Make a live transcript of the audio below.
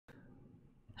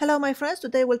Hello my friends,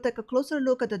 today we'll take a closer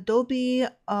look at Adobe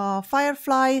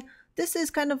Firefly. This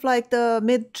is kind of like the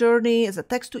Midjourney. It's a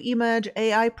text-to-image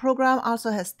AI program,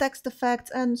 also has text effects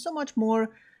and so much more.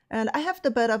 And I have the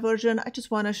beta version. I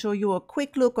just want to show you a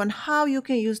quick look on how you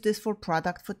can use this for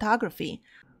product photography.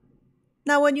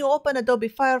 Now when you open Adobe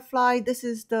Firefly, this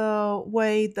is the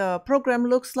way the program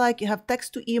looks like. You have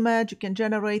text-to-image, you can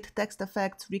generate text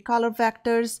effects, recolor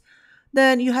vectors.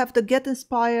 Then you have the Get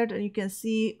Inspired, and you can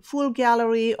see full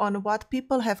gallery on what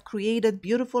people have created,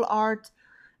 beautiful art.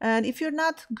 And if you're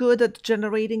not good at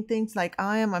generating things like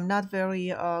I am, I'm not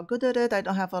very good at it. I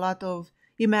don't have a lot of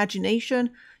imagination.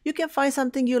 You can find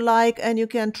something you like and you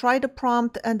can try the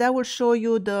prompt, and that will show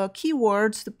you the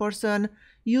keywords the person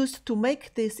used to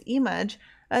make this image.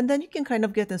 And then you can kind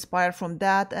of get inspired from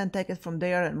that and take it from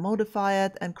there and modify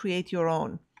it and create your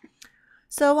own.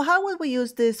 So how will we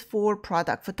use this for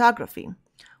product photography?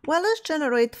 Well, let's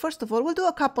generate, first of all, we'll do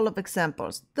a couple of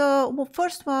examples. The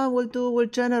first one we'll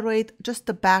generate just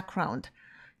the background.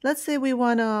 Let's say we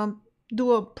want to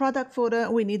do a product photo,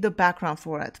 we need the background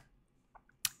for it.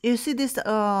 You see this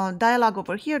dialog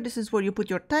over here, this is where you put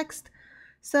your text.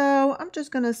 So I'm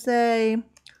just going to say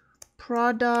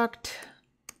product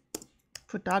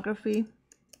photography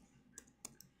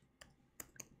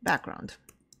background.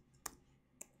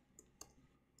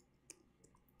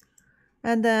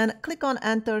 And then click on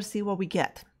enter, see what we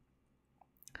get.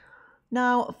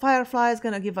 Now Firefly is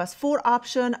going to give us 4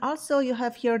 options. Also you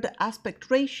have here the aspect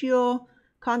ratio,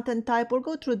 content type. We'll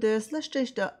go through this. Let's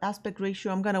change the aspect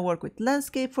ratio. I'm going to work with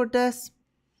landscape for this.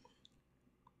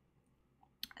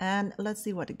 And let's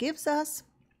see what it gives us.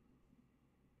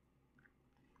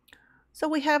 So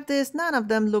we have this, none of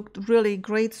them looked really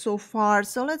great so far.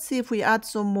 So let's see if we add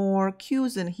some more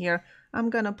cues in here. I'm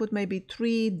gonna put maybe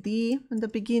 3D in the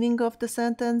beginning of the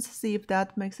sentence, see if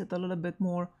that makes it a little bit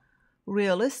more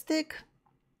realistic.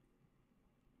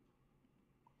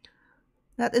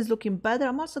 That is looking better.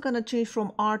 I'm also gonna change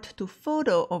from art to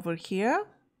photo over here,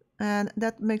 and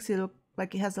that makes it look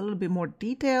like it has a little bit more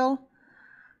detail.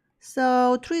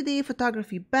 So 3D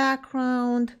photography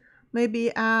background,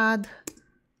 maybe add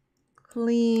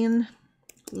clean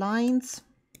lines.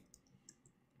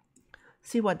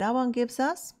 See what that one gives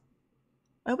us.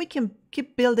 And we can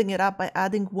keep building it up by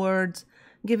adding words,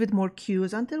 give it more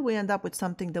cues until we end up with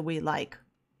something that we like.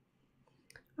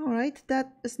 All right,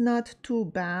 that is not too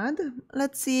bad.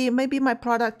 Let's see, maybe my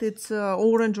product it's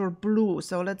orange or blue.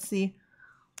 So let's see,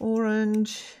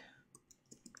 orange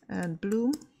and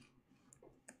blue.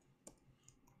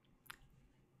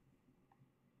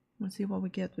 Let's see what we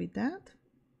get with that.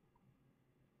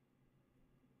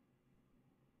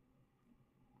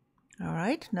 All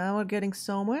right, now we're getting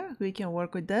somewhere. We can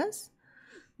work with this.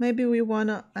 Maybe we want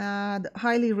to add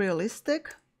highly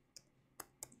realistic.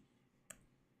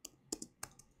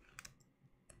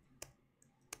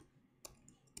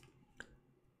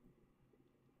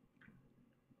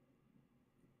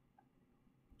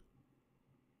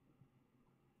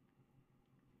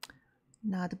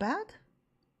 Not bad.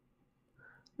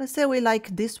 Let's say we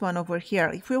like this one over here.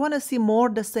 If we want to see more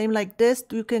the same like this,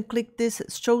 you can click this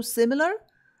show similar.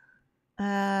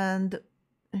 And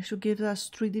it should give us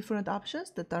 3 different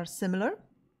options that are similar.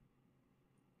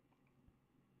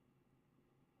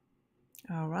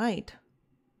 All right.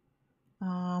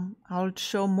 I'll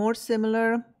show more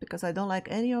similar because I don't like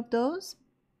any of those.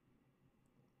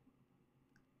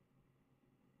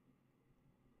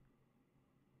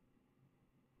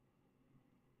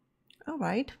 All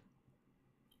right.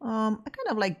 I kind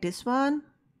of like this one.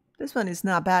 This one is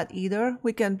not bad either.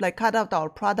 We can like cut out our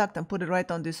product and put it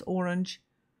right on this orange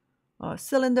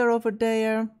cylinder over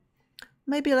there.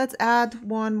 Maybe let's add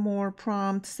one more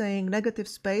prompt saying negative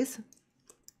space.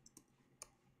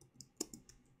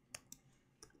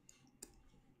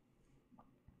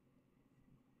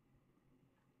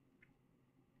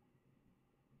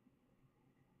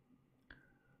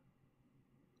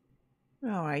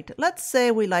 All right, let's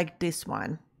say we like this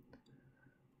one.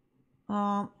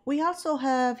 We also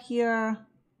have here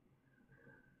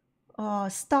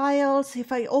styles.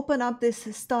 If I open up this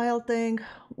style thing,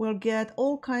 we'll get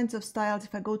all kinds of styles.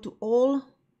 If I go to all,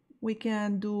 we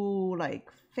can do like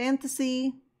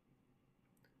fantasy.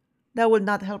 That would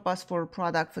not help us for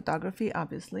product photography,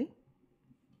 obviously.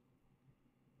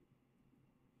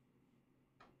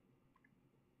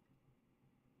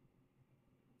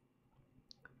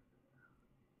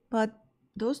 But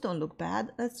those don't look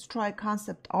bad. Let's try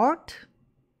concept art.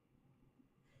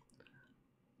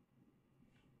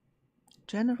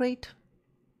 Generate.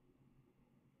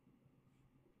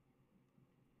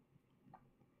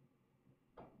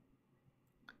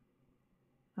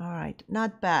 All right,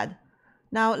 not bad.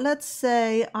 Now let's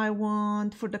say I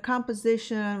want, for the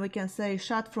composition, we can say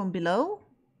shot from below.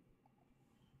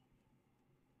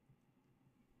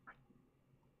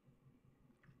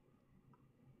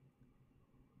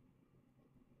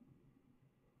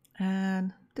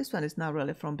 And this one is not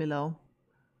really from below.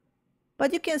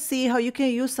 But you can see how you can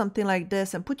use something like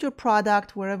this and put your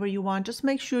product wherever you want. Just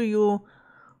make sure you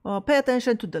pay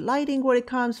attention to the lighting, where it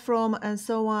comes from, and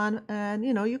so on. And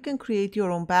you can create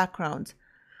your own backgrounds.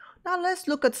 Now let's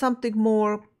look at something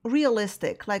more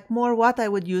realistic, like more what I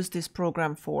would use this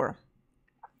program for.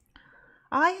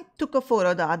 I took a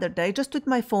photo the other day just with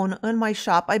my phone in my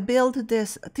shop. I built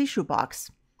this tissue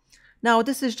box. Now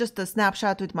this is just a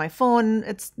snapshot with my phone.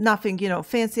 It's nothing,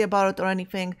 fancy about it or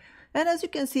anything. And as you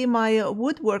can see, my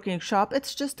woodworking shop,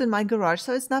 it's just in my garage,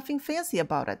 so it's nothing fancy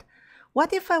about it.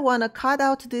 What if I want to cut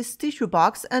out this tissue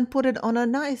box and put it on a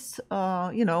nice,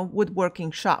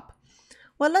 woodworking shop?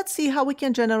 Well, let's see how we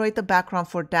can generate a background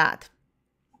for that.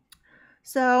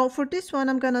 So for this one,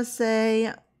 I'm going to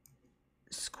say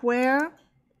square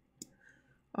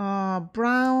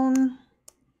brown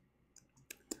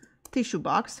tissue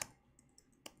box.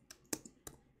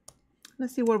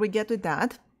 Let's see where we get with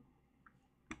that.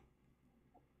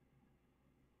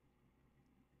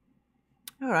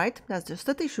 All right, that's just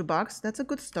a tissue box. That's a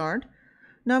good start.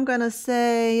 Now I'm gonna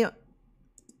say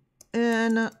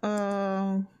in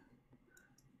a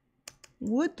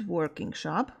woodworking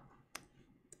shop.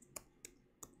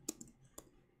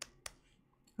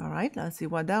 All right, let's see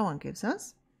what that one gives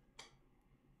us.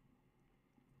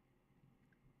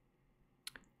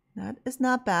 That is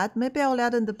not bad. Maybe I'll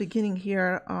add in the beginning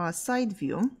here a side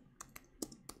view.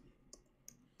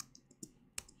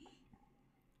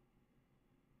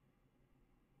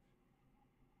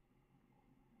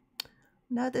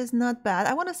 That is not bad.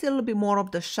 I want to see a little bit more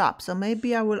of the shop, so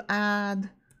maybe I will add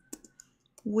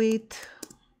with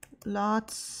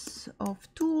lots of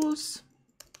tools.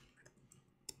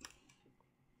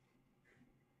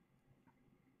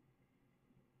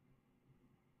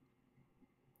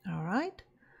 All right.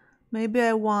 Maybe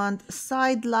I want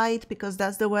side light because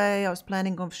that's the way I was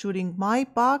planning on shooting my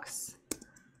box.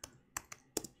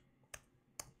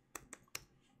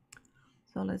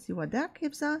 So let's see what that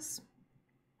gives us.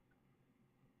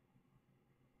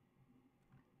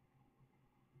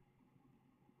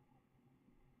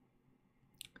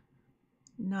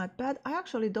 Not bad. I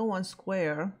actually don't want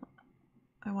square.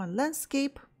 I want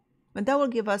landscape. And that will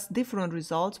give us different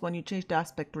results when you change the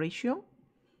aspect ratio.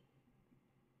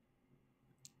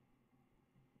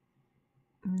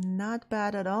 Not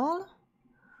bad at all.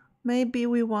 Maybe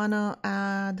we want to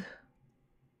add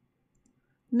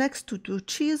next to two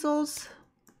chisels,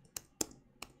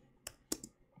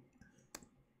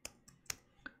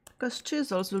 because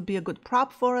chisels will be a good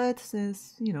prop for it,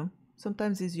 since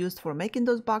sometimes it's used for making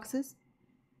those boxes.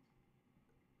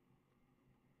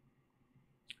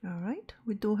 All right,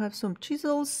 we do have some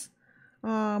chisels.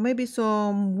 Maybe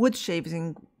some wood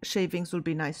shavings will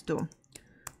be nice too.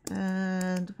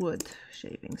 And wood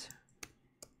shavings.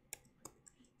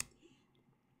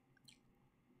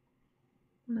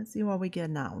 Let's see what we get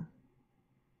now.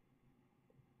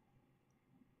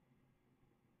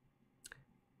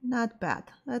 Not bad.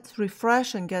 Let's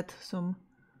refresh and get some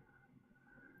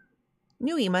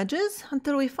new images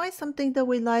until we find something that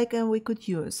we like and we could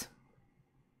use.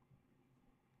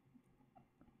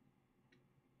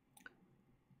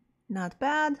 Not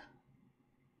bad.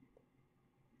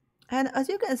 And as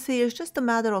you can see, it's just a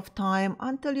matter of time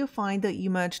until you find the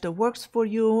image that works for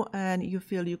you and you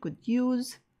feel you could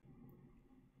use.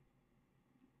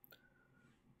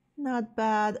 Not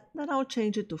bad. Then I'll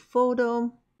change it to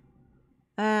photo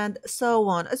and so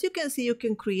on. As you can see, you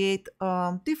can create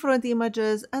different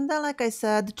images, and then, like I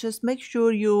said, just make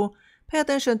sure you pay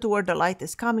attention to where the light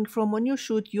is coming from when you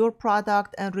shoot your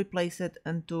product and replace it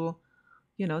into,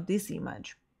 this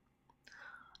image.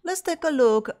 Let's take a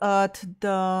look at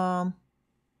the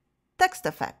text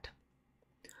effect.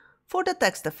 For the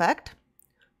text effect,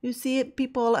 you see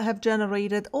people have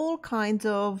generated all kinds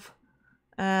of,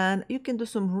 and you can do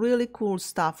some really cool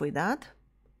stuff with that.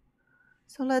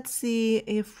 So let's see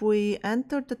if we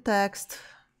enter the text.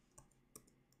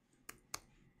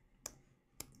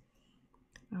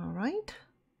 All right.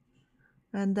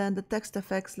 And then the text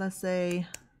effects, let's say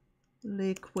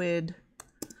liquid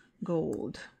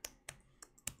gold.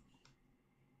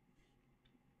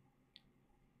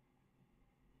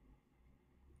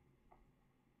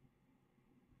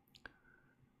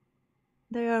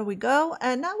 There we go.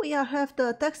 And now we have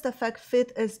the text effect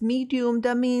fit as medium.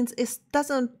 That means it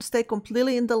doesn't stay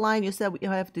completely in the line. You said we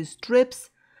have these strips.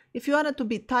 If you want it to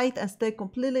be tight and stay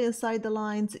completely inside the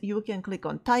lines, you can click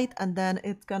on tight and then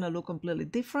it's gonna look completely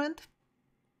different.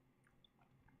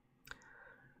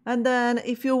 And then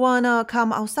if you wanna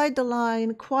come outside the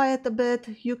line, quiet a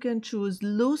bit, you can choose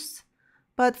loose,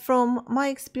 but from my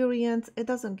experience, it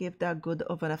doesn't give that good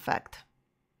of an effect.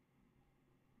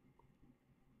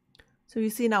 So you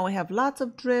see now we have lots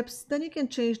of drips. Then you can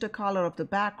change the color of the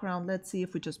background. Let's see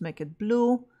if we just make it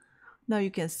blue. Now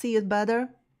you can see it better.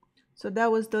 So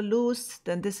that was the loose,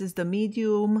 then this is the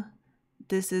medium,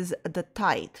 this is the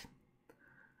tight.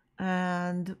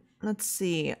 And let's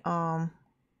see,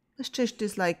 let's change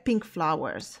this like pink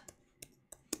flowers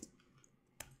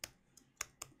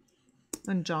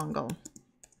and jungle.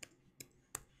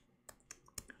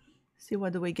 See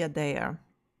what do we get there.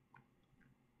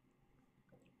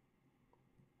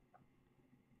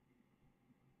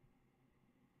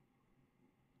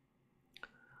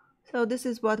 So this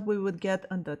is what we would get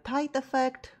on the tight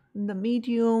effect. In the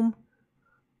medium,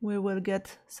 we will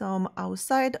get some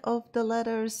outside of the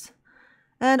letters.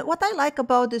 And what I like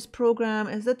about this program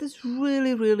is that it's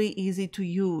really, really easy to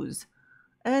use.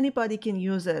 Anybody can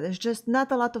use it. There's just not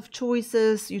a lot of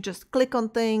choices. You just click on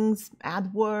things,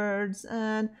 add words,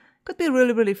 and it could be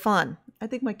really, really fun. I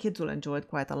think my kids will enjoy it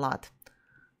quite a lot.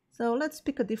 So let's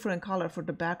pick a different color for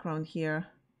the background here.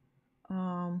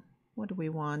 What do we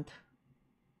want?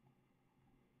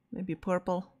 Maybe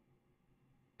purple.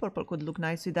 Purple could look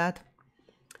nice with that.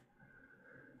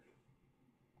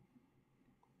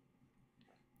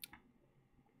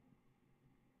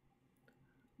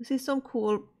 You see some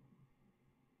cool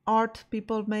art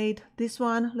people made. This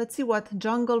one, let's see what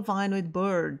jungle vine with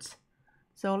birds.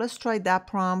 So let's try that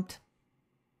prompt.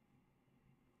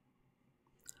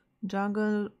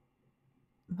 Jungle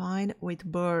vine with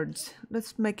birds.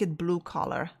 Let's make it blue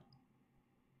color.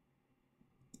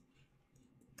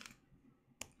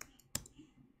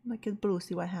 Make it blue,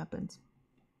 see what happens.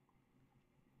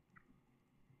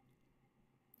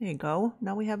 There you go.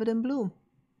 Now we have it in blue.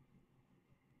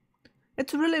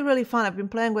 It's really, really fun. I've been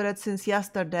playing with it since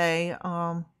yesterday.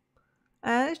 And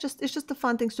it's just the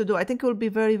fun things to do. I think it will be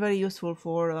very, very useful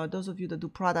for those of you that do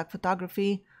product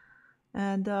photography.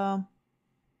 And that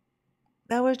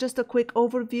was just a quick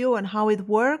overview on how it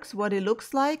works, what it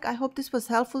looks like. I hope this was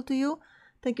helpful to you.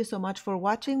 Thank you so much for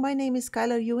watching. My name is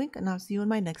Skylar Ewing, and I'll see you in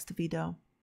my next video.